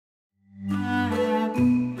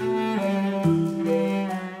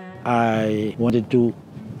I wanted to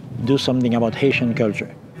do something about Haitian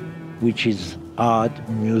culture, which is art,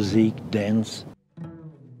 music, dance.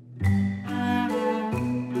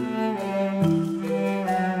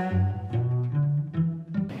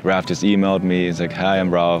 Ralph just emailed me. He's like, "Hi,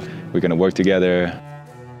 I'm Ralph. We're gonna work together."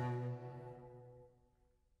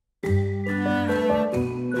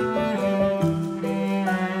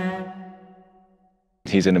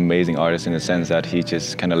 He's an amazing artist in the sense that he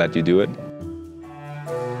just kind of let you do it.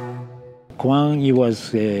 Quang, he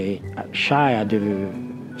was shy at the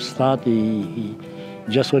start. He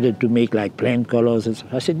just wanted to make like plain colors. And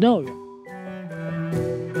I said, no.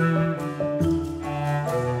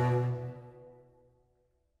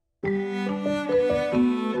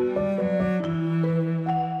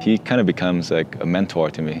 He kind of becomes like a mentor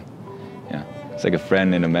to me. Yeah, it's like a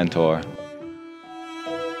friend and a mentor.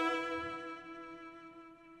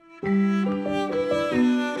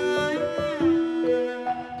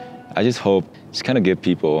 I just hope to kind of give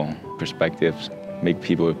people perspectives, make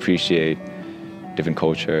people appreciate different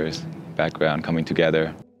cultures, background coming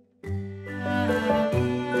together.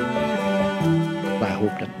 I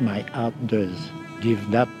hope that my art does give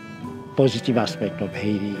that positive aspect of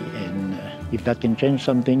Haiti, and if that can change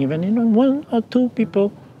something, even one or two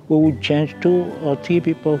people who would change 2 or 3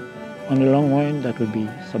 people on the long run, that would be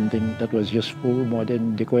something that was useful more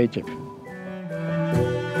than decorative.